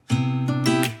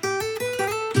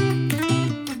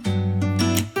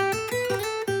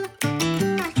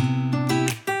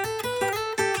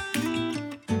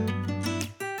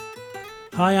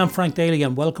Hi, I'm Frank Daly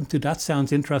and welcome to That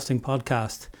Sounds Interesting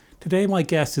podcast. Today my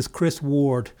guest is Chris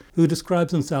Ward, who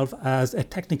describes himself as a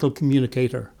technical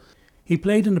communicator. He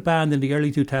played in a band in the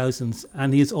early 2000s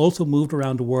and he has also moved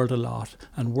around the world a lot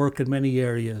and worked in many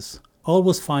areas,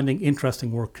 always finding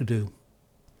interesting work to do.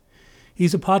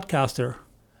 He's a podcaster,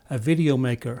 a video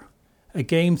maker, a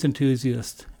games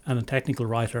enthusiast and a technical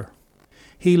writer.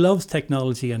 He loves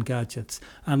technology and gadgets,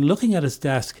 and looking at his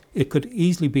desk, it could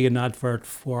easily be an advert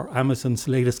for Amazon's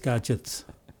latest gadgets.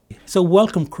 So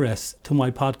welcome, Chris, to my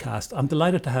podcast. I'm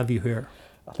delighted to have you here.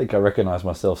 I think I recognise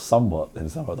myself somewhat in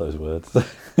some of those words.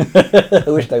 I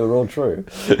wish they were all true.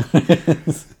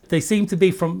 They seem to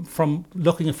be from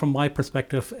looking at from my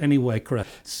perspective anyway, Chris.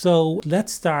 So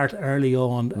let's start early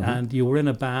on, and you were in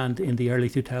a band in the early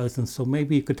 2000s, so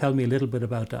maybe you could tell me a little bit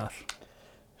about that.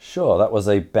 Sure, that was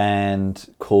a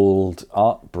band called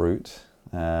Art Brute.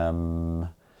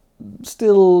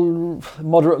 Still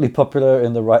moderately popular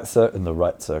in the right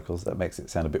circles. That makes it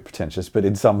sound a bit pretentious, but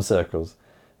in some circles,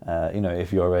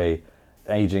 if you're a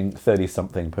aging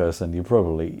 30-something person,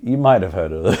 you might have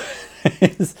heard of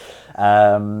it.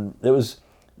 It was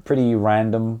pretty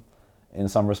random in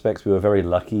some respects. We were very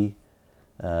lucky.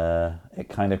 It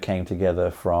kind of came together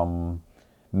from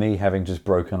me having just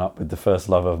broken up with the first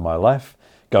love of my life,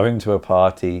 going to a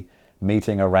party,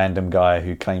 meeting a random guy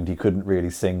who claimed he couldn't really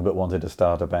sing but wanted to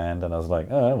start a band, and I was like,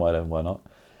 oh, why not?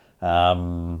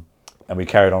 And we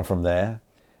carried on from there,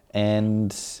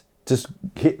 and just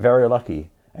hit very lucky,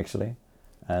 actually.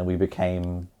 And we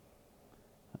became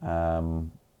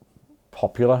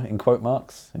popular, in quote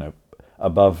marks,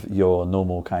 above your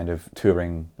normal kind of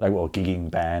touring,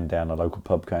 gigging band down a local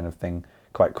pub kind of thing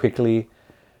quite quickly.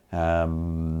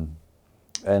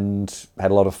 And had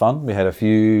a lot of fun. We had a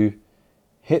few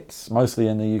hits, mostly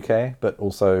in the UK, but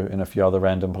also in a few other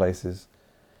random places.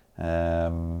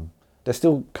 They're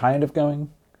still kind of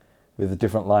going with a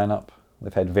different lineup.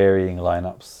 They've had varying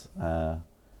lineups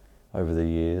over the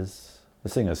years. The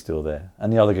singer's still there,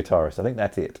 and the other guitarist. I think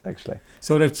that's it, actually.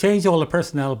 So they've changed all the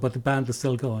personnel, but the band is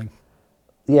still going.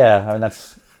 Yeah, I mean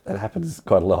that happens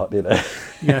quite a lot,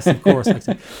 Yes, of course.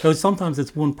 So sometimes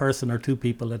it's one person or two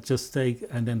people that just stay,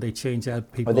 and then they change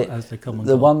out people as they come and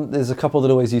go. There's a couple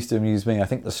that always used to amuse me. I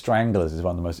think the Stranglers is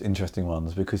one of the most interesting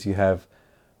ones, because you have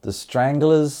the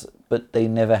Stranglers, but they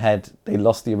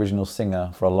lost the original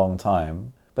singer for a long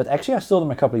time. But actually I saw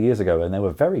them a couple of years ago and they were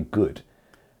very good.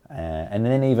 And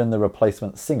then even the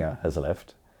replacement singer has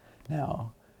left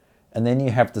now. And then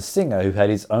you have the singer who had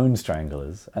his own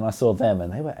Stranglers, and I saw them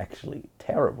and they were actually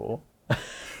terrible.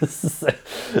 so,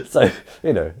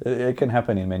 it can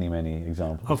happen in many, many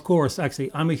examples. Of course,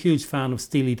 actually, I'm a huge fan of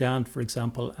Steely Dan, for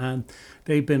example, and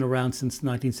they've been around since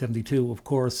 1972. Of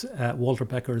course, Walter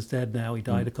Becker is dead now. He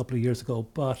died a couple of years ago.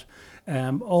 But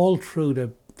all through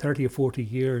the 30 or 40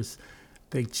 years,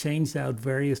 they changed out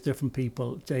various different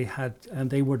people. And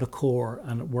they were the core,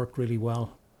 and it worked really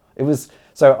well. It was,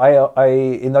 so I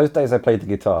in those days I played the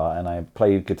guitar, and I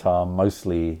played guitar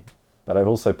mostly, but I've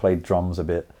also played drums a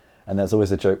bit. And there's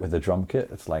always a joke with the drum kit.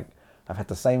 It's like, I've had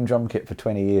the same drum kit for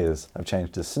 20 years. I've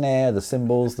changed the snare, the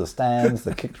cymbals, the stands,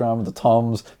 the kick drum, the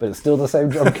toms, but it's still the same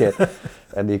drum kit.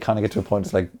 And you kind of get to a point,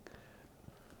 it's like,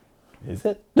 is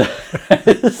it?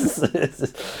 is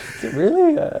it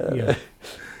really? Yeah.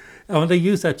 And they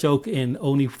use that joke in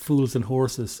Only Fools and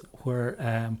Horses, where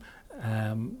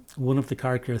one of the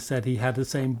characters said he had the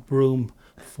same broom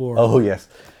for... Oh, yes.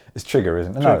 It's Trigger,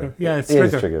 isn't it? Trigger. No, yeah, it's Trigger.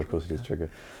 It is Trigger, of course it is Trigger.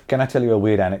 Can I tell you a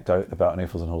weird anecdote about Only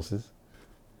Fools and Horses?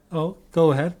 Oh,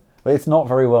 go ahead. Well, it's not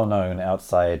very well known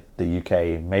outside the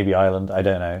UK, maybe Ireland, I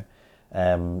don't know.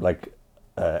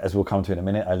 As we'll come to in a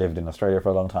minute, I lived in Australia for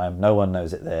a long time. No one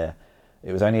knows it there.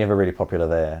 It was only ever really popular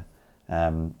there.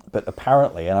 But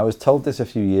apparently, and I was told this a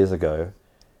few years ago,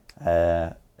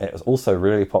 it was also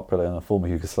really popular in the former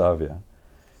Yugoslavia.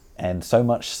 And so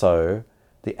much so,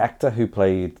 the actor who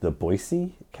played the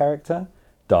Boise character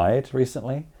died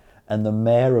recently, and the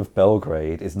mayor of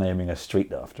Belgrade is naming a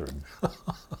street after him.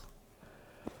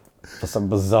 For some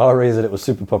bizarre reason, it was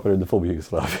super popular in the former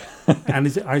Yugoslavia. And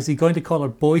is he going to call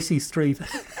it Boise Street?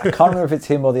 I can't remember if it's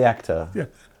him or the actor. Yeah.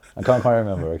 I can't quite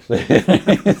remember, actually.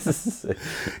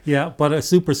 Yeah, but a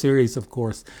super series, of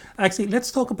course. Actually,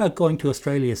 let's talk about going to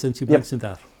Australia, since you mentioned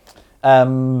that.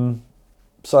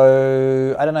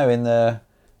 So, I don't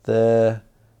know,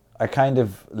 I kind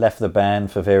of left the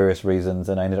band for various reasons,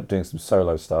 and I ended up doing some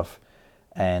solo stuff.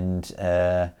 And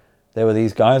there were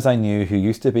these guys I knew who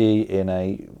used to be in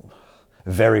a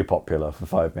very popular, for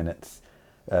 5 minutes,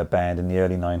 band in the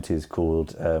early 90s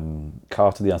called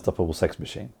Carter the Unstoppable Sex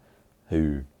Machine,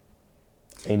 who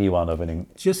anyone of an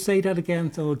Just say that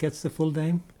again so it gets the full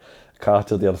name.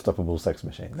 Carter the Unstoppable Sex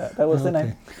Machine. That was the Okay.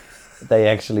 name.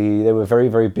 They were very,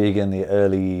 very big in the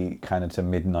early kind of to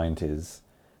mid-90s.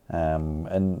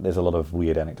 And there's a lot of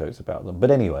weird anecdotes about them.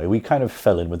 But anyway, we kind of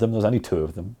fell in with them. There was only 2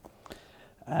 of them.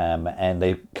 And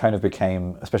they kind of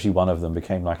became, especially one of them,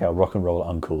 became like our rock and roll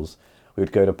uncles. We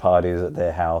would go to parties at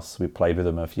their house. We played with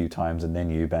them a few times in their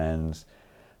new bands.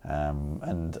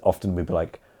 And often we'd be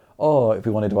like, oh, if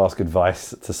we wanted to ask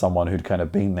advice to someone who'd kind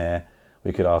of been there,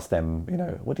 we could ask them,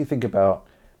 what do you think about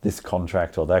this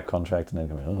contract or that contract? And they'd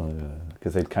go, oh, yeah,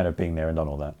 because they'd kind of been there and done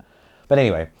all that. But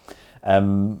anyway,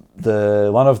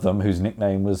 the one of them, whose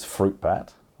nickname was Fruit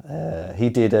Bat, he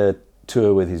did a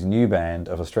tour with his new band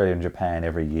of Australia and Japan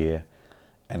every year.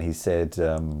 And he said,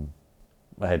 I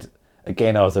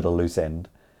was at a loose end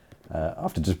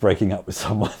after just breaking up with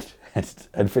someone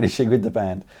and finishing with the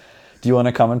band. Do you want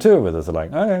to come and tour with us? I'm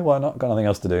like, okay, why not? Got nothing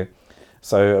else to do.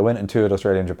 So I went and toured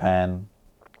Australia and Japan.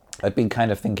 I'd been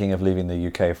kind of thinking of leaving the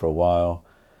UK for a while.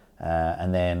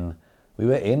 And then we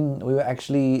were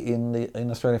actually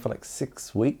in Australia for like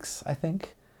 6 weeks, I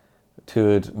think.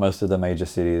 Toured most of the major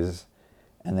cities.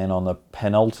 And then on the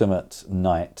penultimate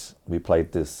night, we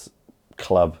played this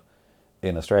club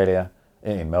in Australia,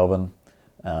 in Melbourne.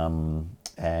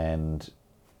 And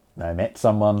I met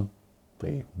someone.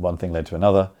 One thing led to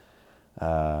another.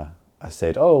 I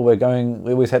said, they always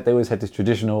had this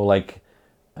traditional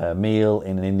meal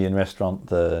in an Indian restaurant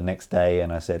the next day.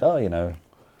 And I said,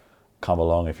 come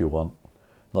along if you want.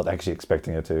 Not actually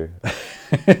expecting her to.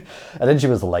 And then she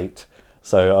was late.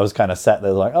 So I was kind of sat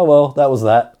there like, oh, well, that was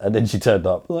that. And then she turned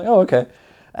up. I was like, oh, okay.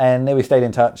 And then we stayed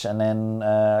in touch. And then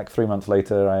 3 months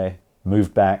later, I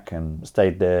moved back and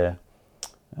stayed there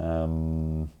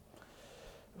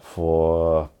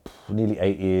for nearly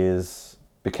 8 years.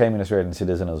 Became an Australian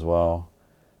citizen as well.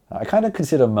 I kind of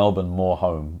consider Melbourne more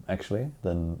home, actually,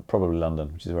 than probably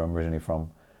London, which is where I'm originally from.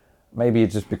 Maybe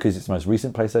it's just because it's the most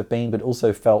recent place I've been, but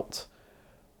also felt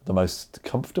the most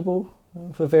comfortable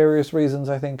for various reasons,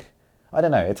 I think. I don't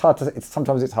know.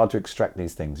 Sometimes it's hard to extract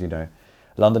these things,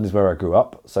 London is where I grew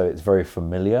up, so it's very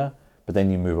familiar, but then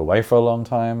you move away for a long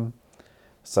time.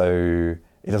 So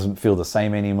it doesn't feel the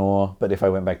same anymore. But if I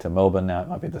went back to Melbourne now, it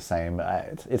might be the same.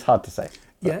 It's hard to say.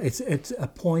 Yeah, it's a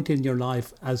point in your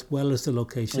life as well as the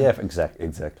location. Yeah, exactly.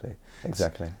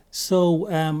 So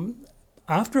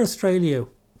after Australia,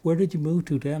 where did you move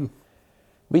to then?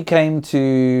 We came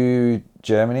to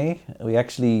Germany. We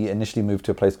actually initially moved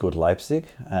to a place called Leipzig.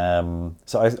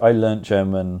 So I learnt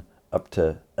German up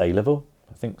to A level.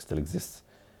 I think it still exists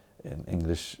in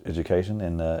English education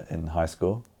in high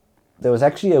school. There was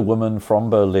actually a woman from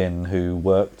Berlin who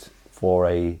worked for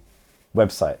a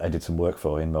website I did some work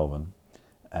for in Melbourne.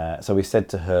 So we said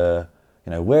to her,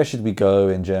 where should we go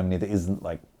in Germany that isn't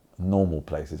like normal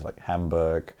places like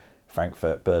Hamburg,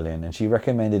 Frankfurt, Berlin? And she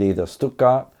recommended either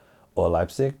Stuttgart or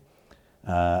Leipzig.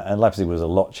 And Leipzig was a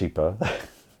lot cheaper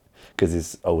because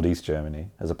it's old East Germany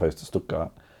as opposed to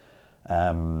Stuttgart.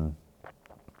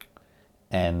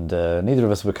 And neither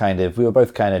of us we were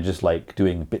both kind of just like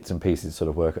doing bits and pieces sort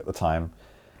of work at the time.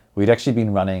 We'd actually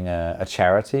been running a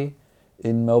charity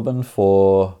in Melbourne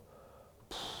for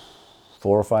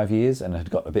 4 or 5 years and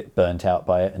had got a bit burnt out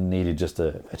by it and needed just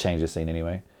a change of scene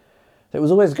anyway. So it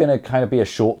was always going to kind of be a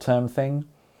short-term thing.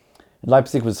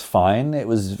 Leipzig was fine. It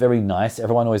was very nice.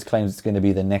 Everyone always claims it's going to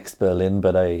be the next Berlin,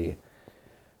 but they've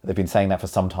been saying that for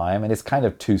some time, and it's kind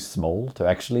of too small to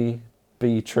actually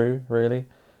be true, really.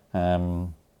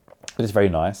 But it's very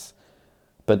nice.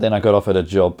 But then I got offered a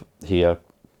job here,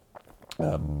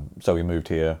 so we moved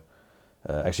here,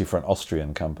 actually for an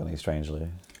Austrian company, strangely.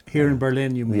 Here in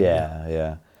Berlin, you moved?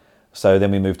 Yeah. So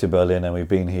then we moved to Berlin, and we've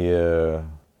been here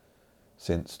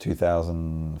since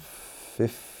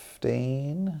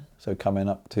 2015. So coming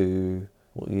up to,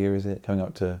 what year is it? Coming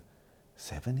up to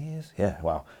 7 years? Yeah,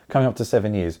 wow. Coming up to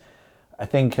 7 years. I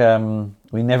think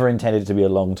we never intended it to be a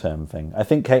long-term thing. I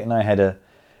think Kate and I had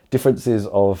differences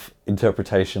of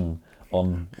interpretation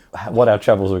on what our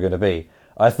travels were going to be.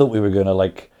 I thought we were going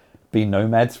to be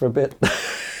nomads for a bit.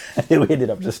 We ended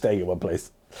up just staying in one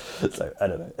place. So I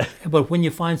don't know. But when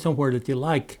you find somewhere that you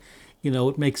like,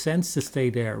 it makes sense to stay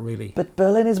there, really. But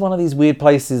Berlin is one of these weird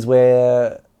places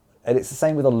where, and it's the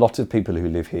same with a lot of people who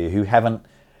live here who haven't,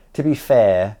 to be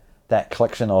fair, that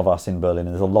collection of us in Berlin,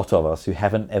 and there's a lot of us who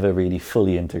haven't ever really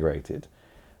fully integrated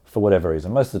for whatever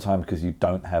reason. Most of the time because you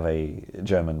don't have a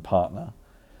German partner.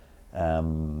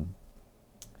 And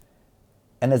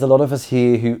there's a lot of us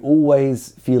here who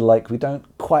always feel like we don't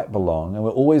quite belong and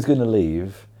we're always going to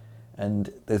leave.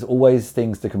 And there's always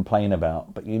things to complain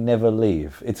about, but you never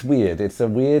leave. It's weird. It's a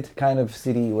weird kind of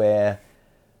city where,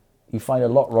 you find a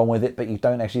lot wrong with it, but you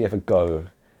don't actually ever go.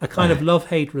 A kind of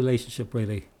love-hate relationship,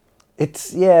 really.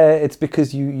 It's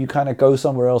because you kind of go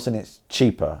somewhere else and it's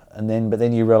cheaper, but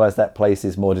then you realize that place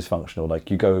is more dysfunctional.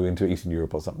 Like you go into Eastern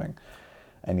Europe or something,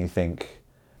 and you think,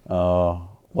 oh,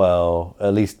 well,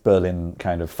 at least Berlin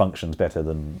kind of functions better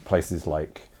than places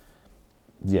like,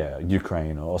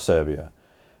 Ukraine or Serbia.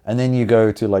 And then you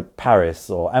go to like Paris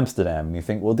or Amsterdam, and you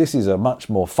think, well, this is a much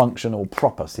more functional,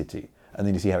 proper city. And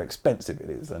then you see how expensive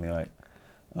it is, and you're like,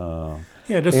 oh.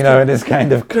 Yeah, it is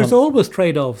kind of... There's always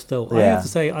trade-offs, though. Yeah. I have to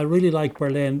say, I really like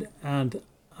Berlin, and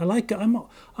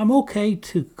I'm okay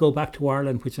to go back to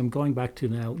Ireland, which I'm going back to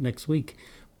now next week.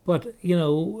 But,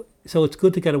 so it's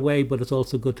good to get away, but it's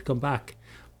also good to come back.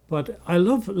 But I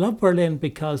love Berlin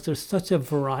because there's such a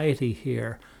variety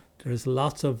here. There's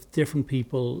lots of different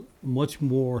people, much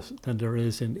more than there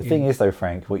is in... The thing is, though,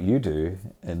 Frank, what you do,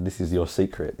 and this is your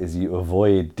secret, is you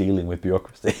avoid dealing with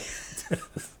bureaucracy.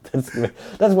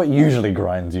 That's what usually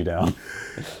grinds you down.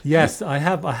 Yes, I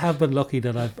have been lucky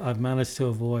that I've managed to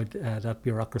avoid that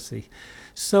bureaucracy.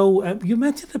 So you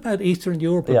mentioned about Eastern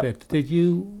Europe a bit. Did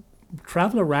you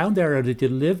travel around there, or did you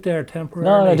live there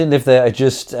temporarily? No, I didn't live there. I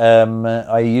just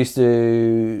I used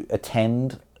to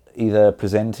attend either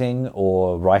presenting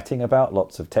or writing about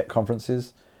lots of tech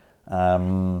conferences,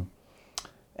 and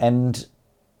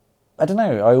I don't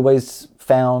know, I always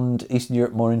found Eastern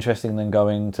Europe more interesting than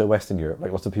going to Western Europe.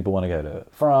 Like lots of people want to go to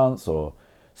France or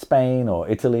Spain or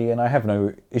Italy, and I have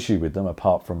no issue with them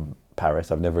apart from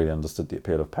Paris. I've never really understood the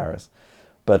appeal of Paris.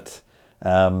 But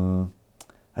I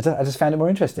just found it more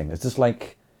interesting. It's just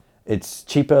like, it's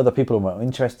cheaper, the people are more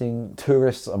interesting,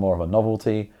 tourists are more of a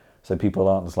novelty, so people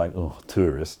aren't just like, oh,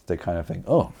 tourists. They kind of think,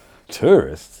 oh,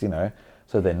 tourists,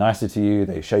 So they're nicer to you,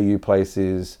 they show you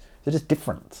places. They're just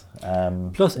different.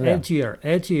 Plus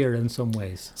edgier in some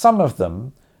ways. Some of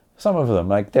them,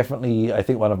 like definitely, I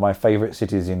think one of my favorite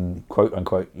cities in quote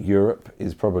unquote Europe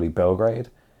is probably Belgrade,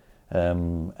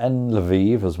 and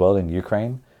Lviv as well in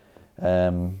Ukraine.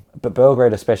 But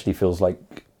Belgrade especially feels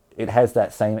like it has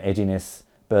that same edginess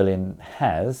Berlin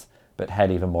has, but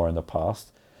had even more in the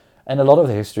past. And a lot of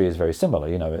the history is very similar.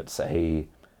 It's an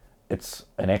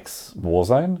ex-war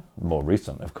zone, more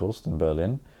recent, of course, than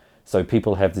Berlin. So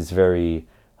people have this very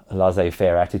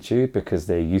laissez-faire attitude because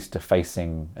they're used to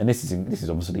facing, and this is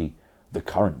obviously the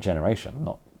current generation,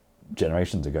 not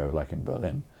generations ago, like in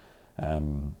Berlin.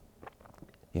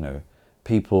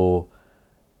 People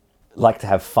like to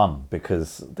have fun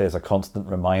because there's a constant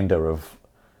reminder of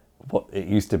what it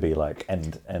used to be like,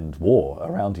 and war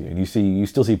around you, and you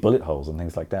still see bullet holes and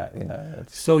things like that.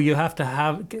 So you have to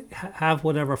have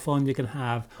whatever fun you can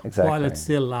have while it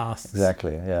still lasts.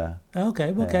 Exactly. Yeah.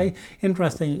 Okay. Yeah.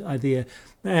 Interesting idea.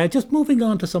 Just moving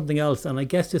on to something else, and I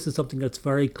guess this is something that's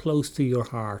very close to your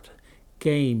heart: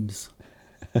 games.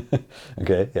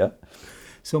 Okay. Yeah.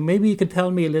 So maybe you could tell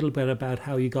me a little bit about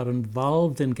how you got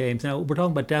involved in games. Now we're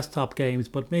talking about desktop games,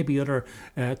 but maybe other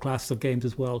classes of games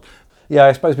as well. Yeah,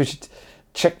 I suppose we should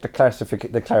check the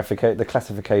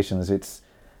classifications. It's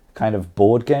kind of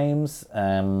board games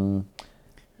and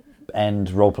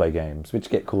role-play games, which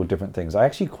get called different things. I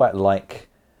actually quite like,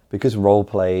 because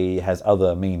role-play has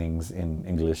other meanings in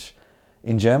English.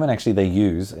 In German, actually, they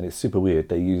use, and it's super weird,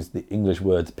 they use the English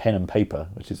words pen and paper,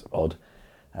 which is odd,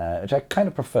 which I kind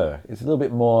of prefer. It's a little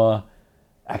bit more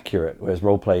accurate, whereas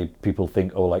role-play, people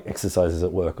think, like exercises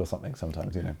at work or something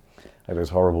sometimes, like those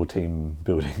horrible team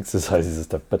building exercises and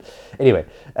stuff. But anyway,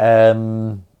 I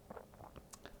can't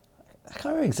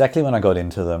remember exactly when I got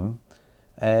into them.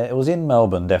 It was in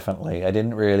Melbourne, definitely. I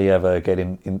didn't really ever get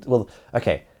in. Well,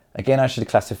 okay. Again, I should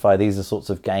classify these as sorts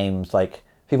of games like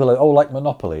people are like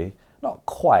Monopoly. Not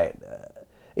quite.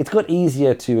 It's got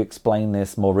easier to explain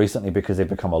this more recently because they've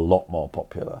become a lot more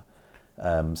popular.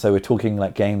 So we're talking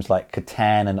like games like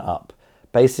Catan and Up.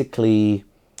 Basically,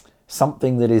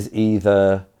 something that is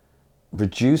either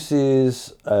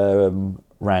reduces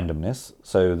randomness.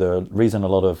 So the reason a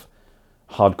lot of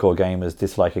hardcore gamers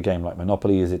dislike a game like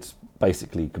Monopoly is it's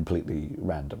basically completely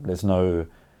random. There's no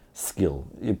skill.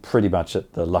 You're pretty much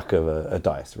at the luck of a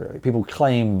dice, really. People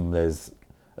claim there's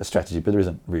a strategy, but there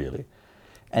isn't really.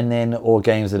 And then, or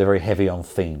games that are very heavy on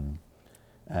theme.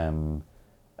 And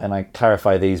I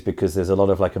clarify these because there's a lot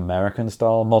of like American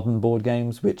style modern board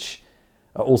games, which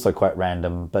are also quite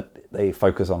random, but they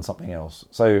focus on something else.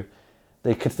 So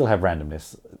they could still have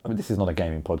randomness. I mean, this is not a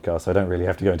gaming podcast, so I don't really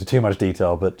have to go into too much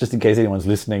detail, but just in case anyone's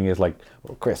listening is like,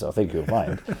 well, Chris, I think you'll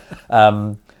mind.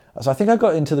 So I think I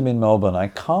got into them in Melbourne. I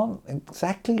can't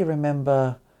exactly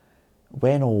remember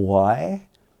when or why,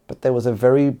 but there was a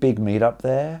very big meetup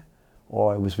there,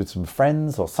 or I was with some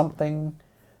friends or something,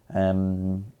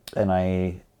 and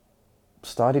I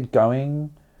started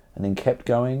going and then kept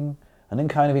going and then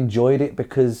kind of enjoyed it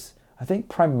because I think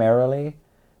primarily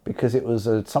because it was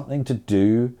something to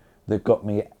do that got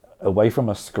me away from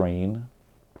a screen,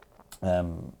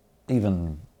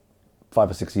 even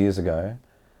 5 or 6 years ago.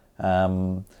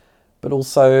 But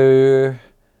also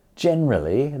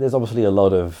generally, there's obviously a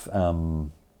lot of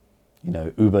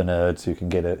uber nerds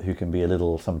who can be a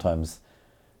little sometimes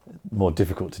more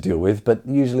difficult to deal with. But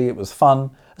usually it was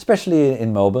fun, especially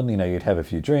in Melbourne. You'd have a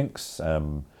few drinks,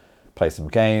 play some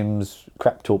games,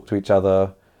 crap talk to each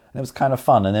other, and it was kind of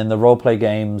fun. And then the role play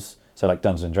games, so like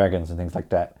Dungeons and Dragons and things like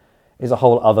that, is a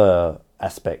whole other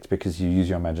aspect because you use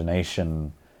your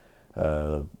imagination.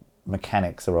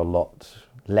 Mechanics are a lot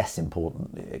less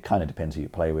important. It kind of depends who you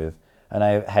play with. And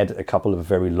I had a couple of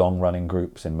very long-running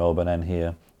groups in Melbourne and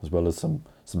here, as well as some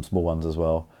small ones as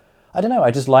well. I don't know,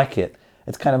 I just like it.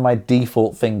 It's kind of my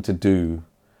default thing to do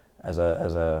as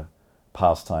a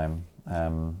pastime.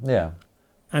 Yeah.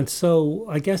 And so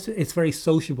I guess it's very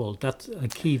sociable. That's a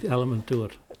key element to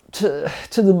it.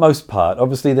 To the most part.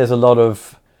 Obviously, there's a lot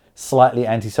of slightly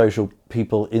antisocial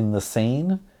people in the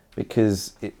scene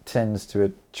because it tends to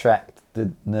attract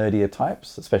the nerdier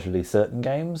types, especially certain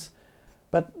games.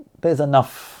 But there's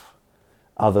enough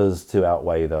others to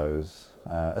outweigh those,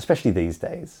 especially these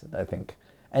days, I think.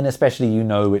 And especially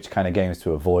which kind of games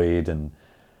to avoid and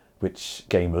which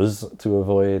gamers to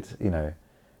avoid.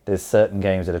 There's certain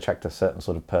games that attract a certain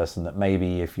sort of person that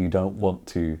maybe if you don't want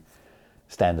to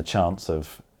stand a chance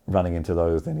of running into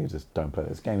those, then you just don't play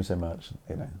those games so much.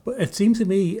 But it seems to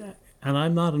me, and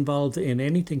I'm not involved in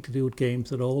anything to do with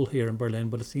games at all here in Berlin,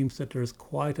 but it seems that there's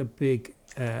quite a big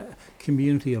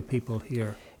community of people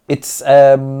here. It's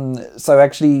so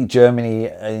actually Germany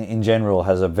in general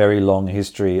has a very long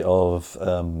history of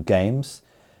games.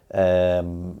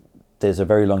 There's a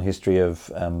very long history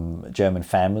of German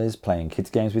families playing kids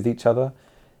games with each other,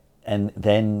 and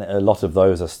then a lot of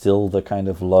those are still the kind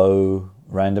of low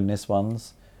randomness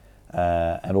ones,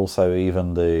 and also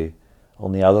even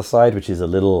on the other side, which is a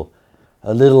little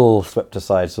swept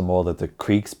aside some more, that the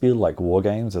Kriegsspiel, like war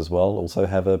games as well, also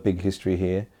have a big history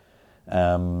here.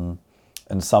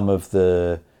 And some of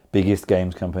the biggest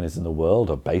games companies in the world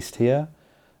are based here.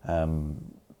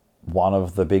 One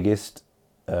of the biggest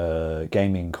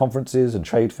gaming conferences and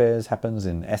trade fairs happens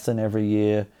in Essen every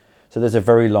year. So there's a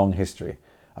very long history.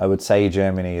 I would say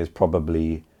Germany is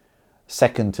probably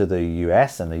second to the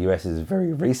US, and the US is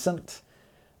very recent,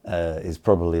 is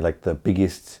probably like the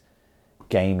biggest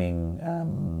gaming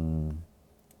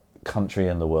country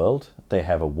in the world. They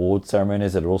have award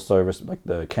ceremonies that are also like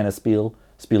the Kennerspiel,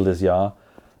 Spiel des Jahres,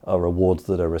 are awards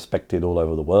that are respected all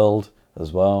over the world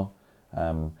as well.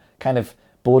 Kind of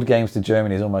board games to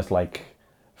Germany is almost like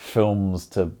films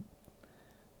to,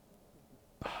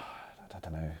 I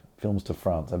don't know, films to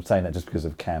France. I'm saying that just because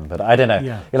of Cannes, but I don't know.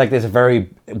 Yeah. Like there's a very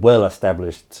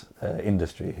well-established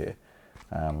industry here,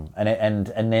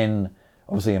 and then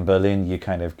obviously in Berlin you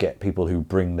kind of get people who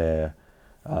bring their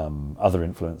other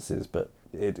influences, but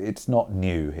it's not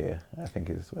new here, I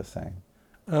think is worth saying.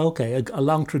 Okay, a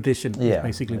long tradition, is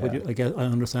basically what I guess I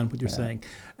understand what you're saying.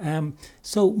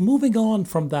 So moving on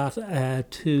from that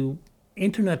to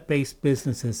internet-based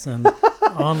businesses and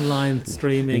online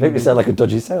streaming. You make me sound like a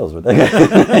dodgy salesman.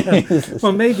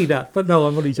 Well, maybe that, but no,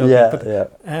 I'm only joking.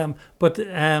 Yeah. But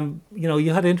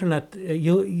you had internet.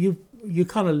 You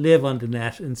kind of live on the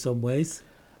net in some ways.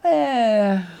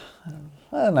 I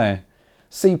don't know.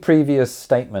 See previous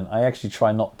statement. I actually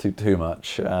try not to too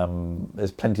much.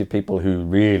 There's plenty of people who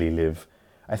really live.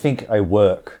 I think I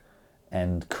work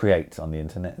and create on the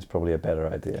internet is probably a better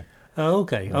idea.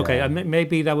 Okay.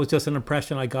 Maybe that was just an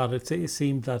impression I got. It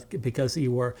seemed that because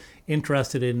you were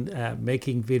interested in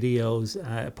making videos,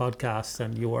 podcasts,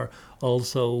 and you were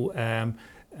also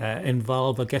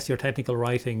involved, I guess, your technical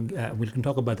writing. We can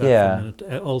talk about that for a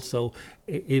minute. Also,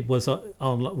 it was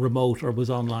on remote or was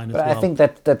online as well. But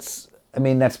I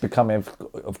think that's becoming,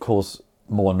 of course,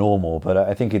 more normal. But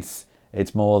I think it's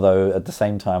more, though, at the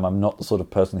same time, I'm not the sort of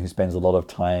person who spends a lot of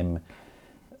time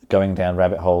going down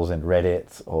rabbit holes in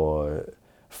Reddit or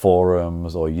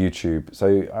forums or YouTube.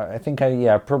 So I think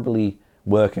I probably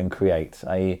work and create.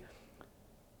 And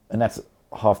that's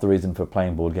half the reason for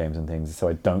playing board games and things, so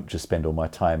I don't just spend all my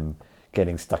time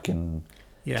getting stuck in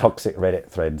toxic Reddit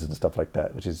threads and stuff like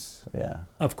that, which is,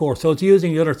 Of course. So it's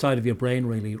using the other side of your brain,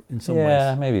 really, in some ways.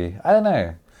 Yeah, maybe. I don't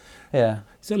know. Yeah.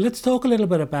 So let's talk a little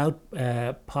bit about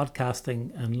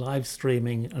podcasting and live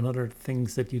streaming and other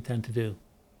things that you tend to do.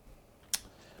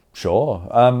 Sure.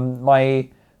 My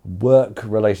work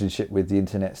relationship with the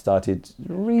internet started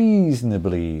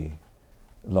reasonably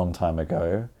long time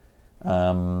ago.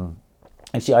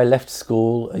 Actually, I left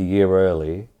school a year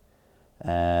early,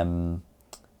 and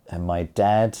my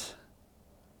dad,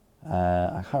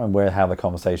 I can't remember how the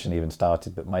conversation even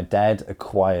started, but my dad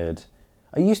acquired,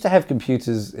 I used to have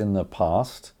computers in the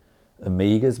past,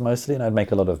 Amigas mostly, and I'd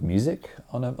make a lot of music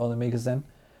on Amigas then.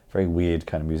 Very weird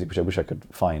kind of music, which I wish I could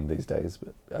find these days,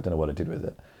 but I don't know what I did with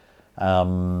it.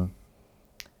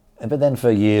 But then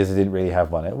for years I didn't really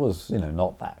have one. It was,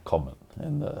 not that common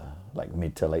in the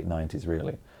mid to late 90s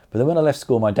really. But then when I left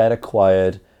school, my dad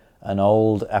acquired an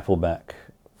old Apple Mac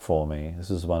for me. This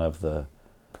was one of the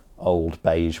old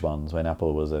beige ones when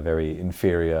Apple was a very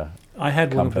inferior I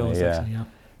had company. one of those actually,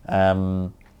 yeah.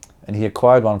 And he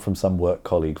acquired one from some work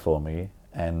colleague for me,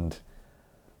 and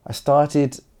I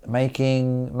started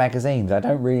making magazines. I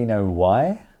don't really know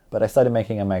why, but I started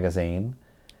making a magazine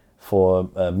for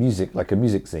music, like a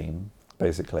music zine,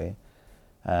 basically.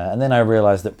 And then I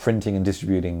realized that printing and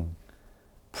distributing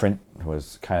print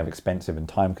was kind of expensive and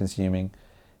time consuming,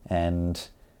 and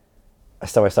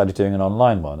so I started doing an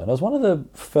online one. And I was one of the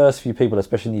first few people,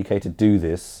 especially in the UK, to do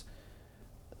this.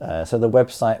 So the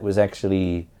website was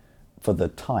actually, for the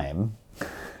time,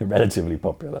 relatively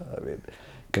popular. I mean,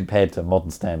 compared to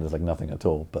modern standards, like nothing at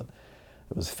all, but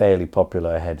it was fairly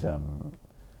popular. I had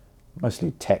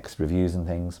mostly text reviews and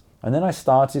things. And then I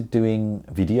started doing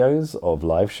videos of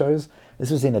live shows.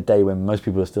 This was in a day when most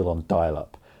people were still on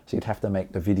dial-up. So you'd have to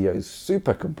make the videos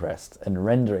super compressed, and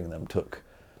rendering them took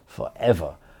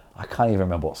forever. I can't even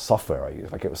remember what software I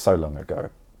used. It was so long ago.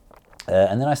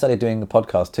 And then I started doing the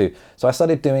podcast too. So I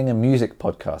started doing a music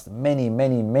podcast many,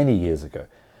 many, many years ago.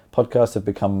 Podcasts have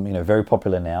become, very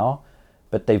popular now,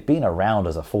 but they've been around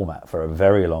as a format for a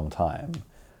very long time.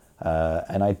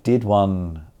 And I did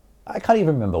one, I can't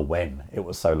even remember when, it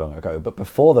was so long ago, but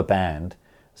before the band,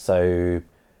 so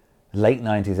late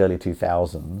 90s, early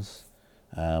 2000s,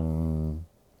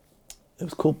 it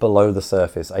was called Below the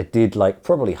Surface. I did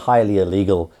probably highly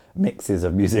illegal mixes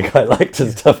of music I liked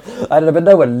and stuff. I don't know, but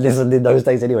no one listened in those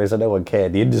days anyway, so no one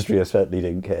cared. The industry certainly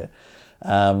didn't care.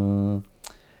 And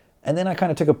then I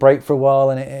kind of took a break for a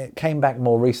while, and it came back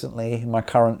more recently. My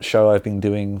current show I've been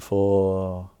doing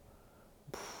for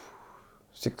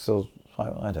 5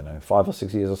 or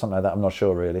 6 years or something like that. I'm not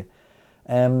sure really.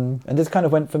 And this kind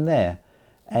of went from there.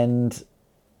 And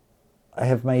I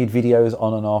have made videos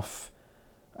on and off.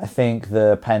 I think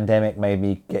the pandemic made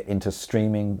me get into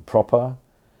streaming proper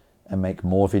and make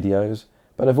more videos.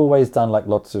 But I've always done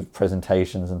lots of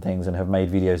presentations and things, and have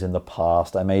made videos in the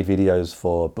past. I made videos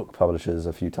for book publishers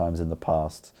a few times in the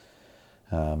past,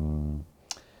 and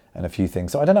a few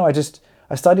things. So I don't know,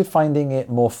 I started finding it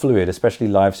more fluid, especially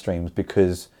live streams,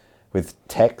 because with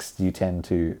text you tend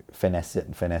to finesse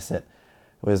it.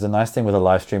 Whereas the nice thing with a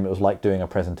live stream, it was like doing a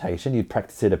presentation. You'd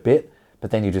practice it a bit,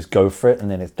 but then you just go for it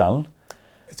and then it's done.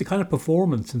 It's a kind of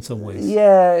performance in some ways.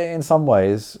 Yeah, in some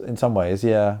ways,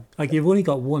 yeah. You've only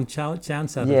got one chance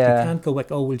at it. Yeah. You can't go back,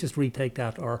 we'll just retake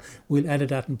that, or we'll edit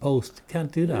that in post. You can't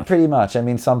do that. Pretty much. I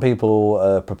mean, some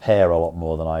people prepare a lot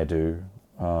more than I do,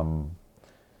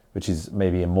 which is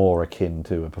maybe more akin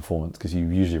to a performance, because you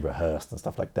usually rehearse and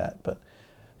stuff like that. But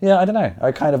yeah, I don't know.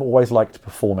 I kind of always liked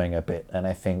performing a bit, and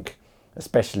I think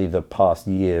especially the past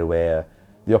year, where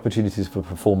the opportunities for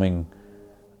performing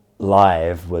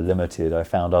live were limited, I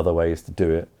found other ways to do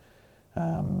it.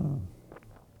 And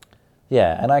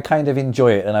I kind of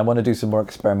enjoy it, and I want to do some more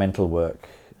experimental work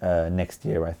next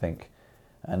year, I think.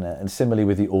 And similarly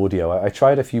with the audio, I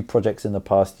tried a few projects in the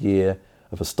past year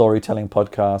of a storytelling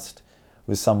podcast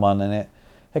with someone, and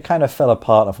it kind of fell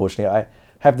apart, unfortunately. I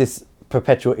have this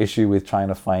perpetual issue with trying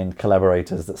to find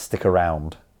collaborators that stick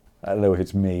around. I don't know if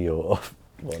it's me or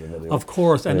Of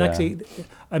course, and Yeah. actually,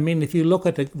 I mean, if you look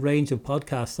at the range of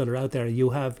podcasts that are out there, you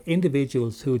have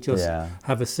individuals who just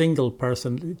have a single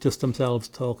person, just themselves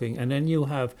talking, and then you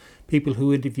have people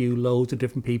who interview loads of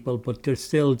different people, but they're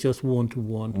still just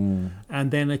one-to-one. And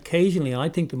then occasionally, I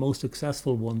think the most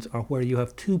successful ones are where you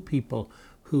have two people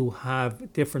who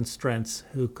have different strengths,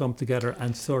 who come together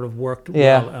and sort of work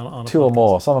well on a two or podcast.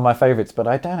 more. Some of my favorites, but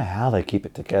I don't know how they keep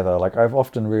it together. I've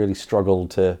often really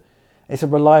struggled to... It's a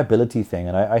reliability thing,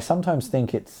 and I sometimes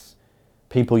think it's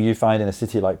people you find in a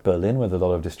city like Berlin with a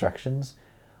lot of distractions.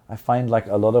 I find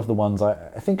a lot of the ones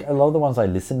I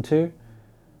listen to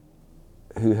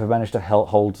who have managed to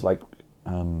hold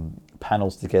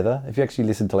panels together. If you actually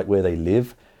listen to where they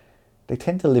live, they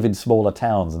tend to live in smaller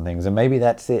towns and things, and maybe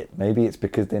that's it. Maybe it's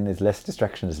because then there's less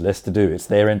distraction, there's less to do. It's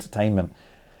their entertainment,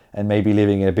 and maybe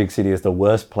living in a big city is the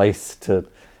worst place to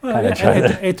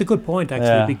It's a good point,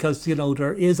 actually, because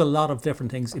there is a lot of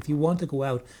different things. If you want to go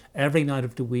out every night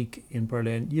of the week in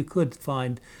Berlin, you could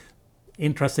find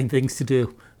interesting things to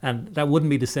do. And that wouldn't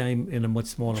be the same in a much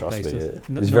smaller Trust place. me,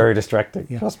 No- it's no- very distracting.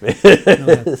 Yeah. Trust me.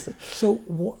 no, so,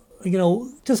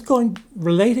 just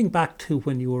relating back to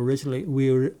when you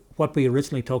were what we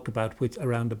originally talked about, which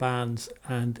around the bands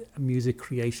and music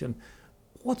creation.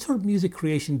 What sort of music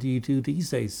creation do you do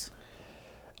these days?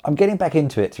 I'm getting back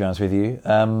into it, to be honest with you.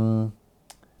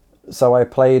 So I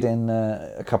played in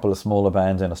a couple of smaller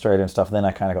bands in Australia and stuff. Then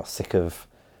I kind of got sick of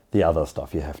the other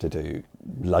stuff you have to do,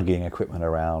 lugging equipment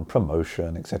around,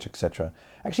 promotion, etc., etc.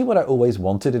 Actually, what I always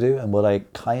wanted to do, and what I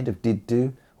kind of did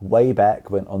do way back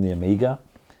when on the Amiga,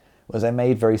 was I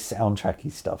made very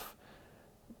soundtracky stuff.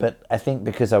 But I think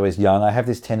because I was young, I have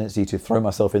this tendency to throw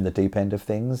myself in the deep end of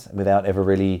things without ever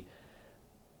really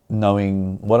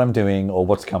knowing what I'm doing or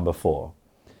what's come before.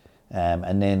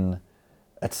 And then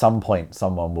at some point,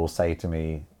 someone will say to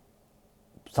me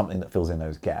something that fills in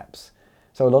those gaps.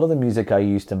 So a lot of the music I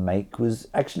used to make was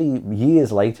actually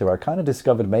years later, I kind of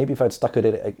discovered maybe if I'd stuck at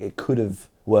it, it could have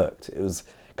worked. It was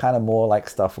kind of more like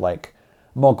stuff like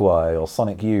Mogwai or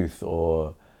Sonic Youth,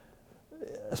 or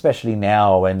especially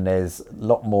now when there's a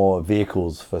lot more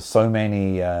vehicles for so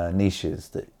many niches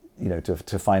that,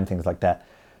 to find things like that.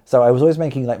 So I was always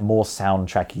making like more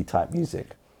soundtracky type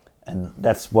music, and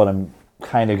that's what I'm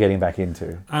kind of getting back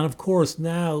into. And of course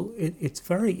now it's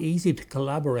very easy to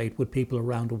collaborate with people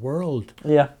around the world.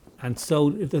 Yeah. And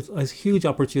so there's huge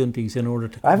opportunities in order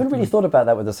to... I haven't really thought about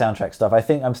that with the soundtrack stuff. I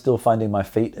think I'm still finding my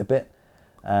feet a bit,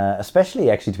 especially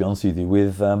actually, to be honest with you,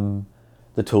 with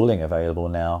the tooling available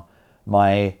now.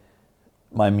 My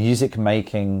music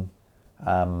making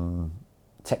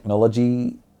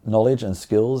technology knowledge and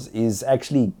skills is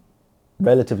actually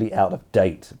relatively out of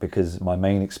date because my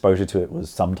main exposure to it was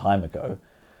some time ago.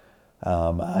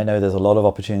 I know there's a lot of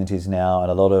opportunities now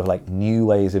and a lot of like new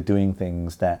ways of doing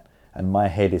things and my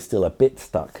head is still a bit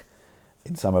stuck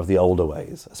in some of the older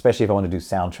ways, especially if I want to do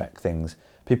soundtrack things.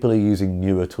 People are using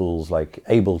newer tools like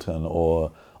Ableton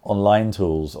or online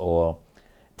tools or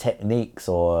techniques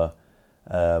or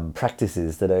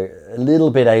practices that are a little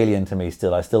bit alien to me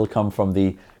still. I still come from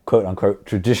the quote-unquote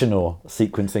traditional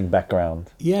sequencing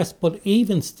background. Yes, but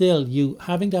even still, you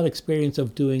having that experience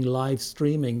of doing live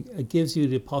streaming, it gives you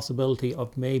the possibility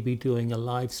of maybe doing a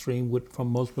live stream from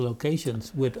multiple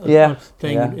locations with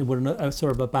playing with a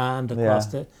sort of a band across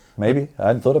the... Maybe. I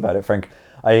hadn't thought about it, Frank.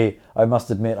 I must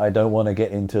admit I don't want to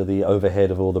get into the overhead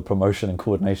of all the promotion and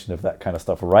coordination of that kind of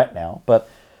stuff right now, but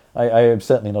I am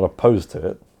certainly not opposed to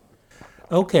it.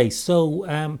 Okay,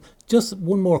 so just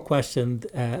one more question,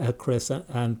 Chris,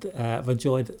 and I've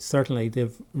enjoyed certainly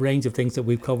the range of things that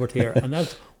we've covered here. And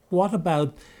that's, what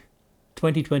about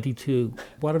 2022?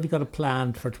 What have you got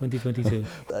planned for 2022?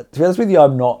 To be honest with you,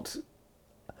 I'm not,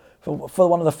 for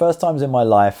one of the first times in my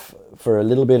life, for a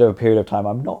little bit of a period of time,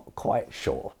 I'm not quite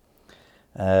sure.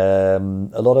 A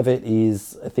lot of it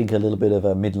is, I think, a little bit of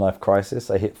a midlife crisis.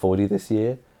 I hit 40 this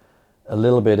year. A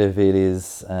little bit of it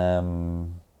is...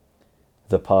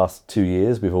 the past 2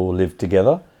 years we've all lived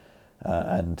together,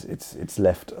 and it's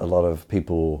left a lot of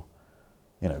people,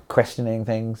 questioning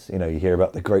things. You hear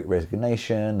about the Great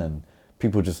Resignation and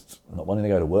people just not wanting to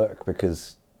go to work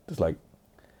because it's like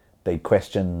they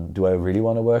question, do I really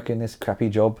want to work in this crappy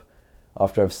job?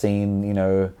 After I've seen,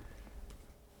 people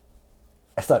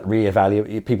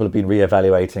have been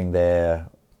reevaluating their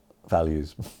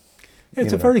values.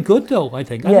 It's very good, though, I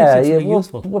think. It's really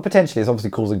useful. Well, potentially, it's obviously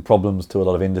causing problems to a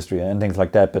lot of industry and things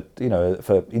like that. But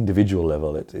for individual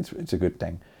level, it's a good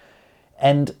thing.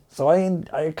 And so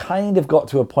I kind of got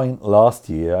to a point last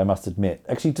year, I must admit,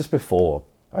 actually just before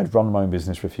I'd run my own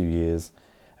business for a few years,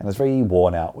 and I was very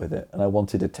worn out with it, and I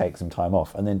wanted to take some time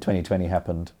off. And then 2020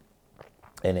 happened,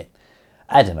 and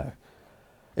I don't know.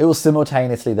 It was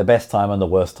simultaneously the best time and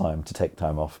the worst time to take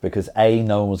time off because A,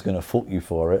 no one was going to fault you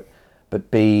for it,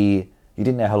 but B, you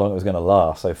didn't know how long it was going to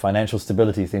last. So financial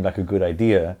stability seemed like a good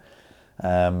idea.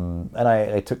 And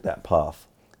I took that path.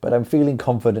 But I'm feeling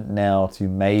confident now to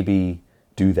maybe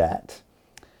do that.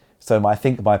 So I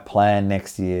think my plan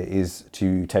next year is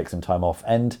to take some time off.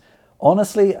 And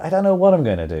honestly, I don't know what I'm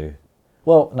going to do.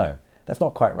 Well, no, that's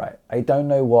not quite right. I don't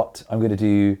know what I'm going to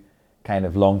do kind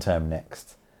of long term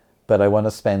next. But I want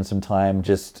to spend some time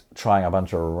just trying a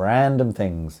bunch of random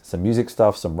things. Some music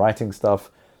stuff, some writing stuff,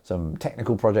 some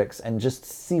technical projects, and just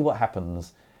see what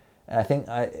happens. And I think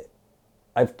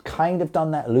I've kind of done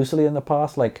that loosely in the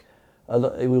past. Like,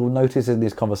 we will notice in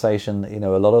this conversation,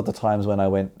 a lot of the times when I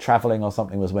went traveling or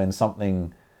something was when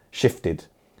something shifted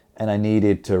and I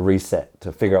needed to reset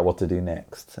to figure out what to do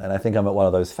next. And I think I'm at one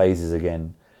of those phases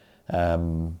again.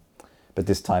 But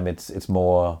this time it's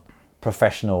more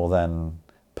professional than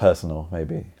personal,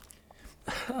 maybe.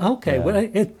 Okay, Yeah.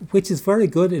 well, which is very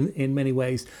good in many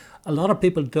ways. A lot of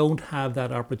people don't have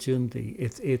that opportunity.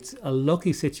 It's a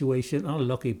lucky situation, not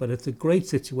lucky, but it's a great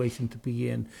situation to be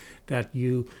in.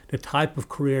 The type of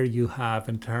career you have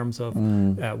in terms of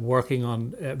working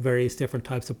on various different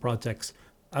types of projects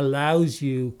allows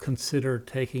you consider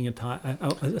taking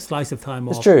a slice of time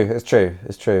off. It's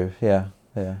true. Yeah.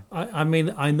 I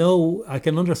mean, I know I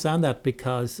can understand that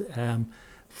because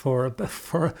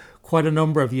for quite a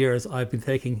number of years, I've been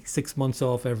taking 6 months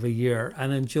off every year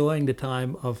and enjoying the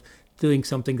time of doing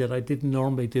something that I didn't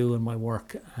normally do in my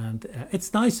work. And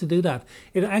it's nice to do that.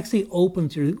 It actually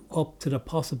opens you up to the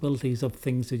possibilities of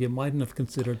things that you mightn't have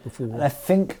considered before. And I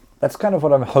think that's kind of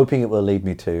what I'm hoping it will lead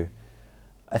me to.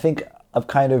 I think I've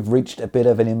kind of reached a bit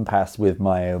of an impasse with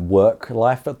my work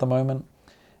life at the moment,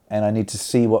 and I need to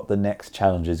see what the next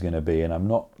challenge is going to be, and I'm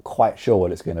not quite sure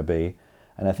what it's going to be.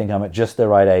 And I think I'm at just the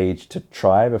right age to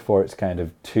try before it's kind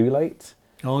of too late.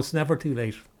 Oh, it's never too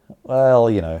late. Well,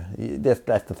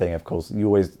 that's the thing, of course.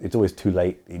 It's always too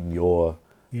late in your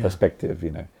perspective,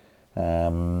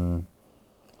 And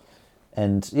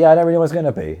yeah, I don't really know what it's going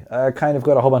to be. I kind of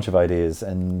got a whole bunch of ideas,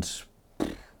 and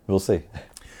we'll see.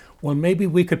 Well, maybe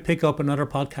we could pick up another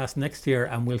podcast next year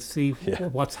and we'll see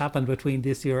what's happened between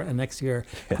this year and next year,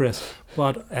 Chris.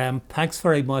 But thanks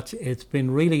very much. It's been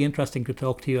really interesting to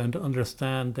talk to you and to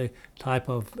understand the type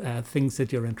of things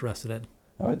that you're interested in.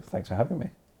 All right, thanks for having me.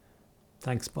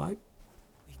 Thanks, bye.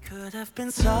 We could have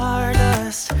been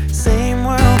stardust, same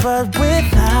world but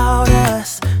without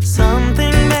us.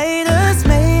 Something made us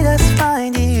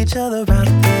find each other.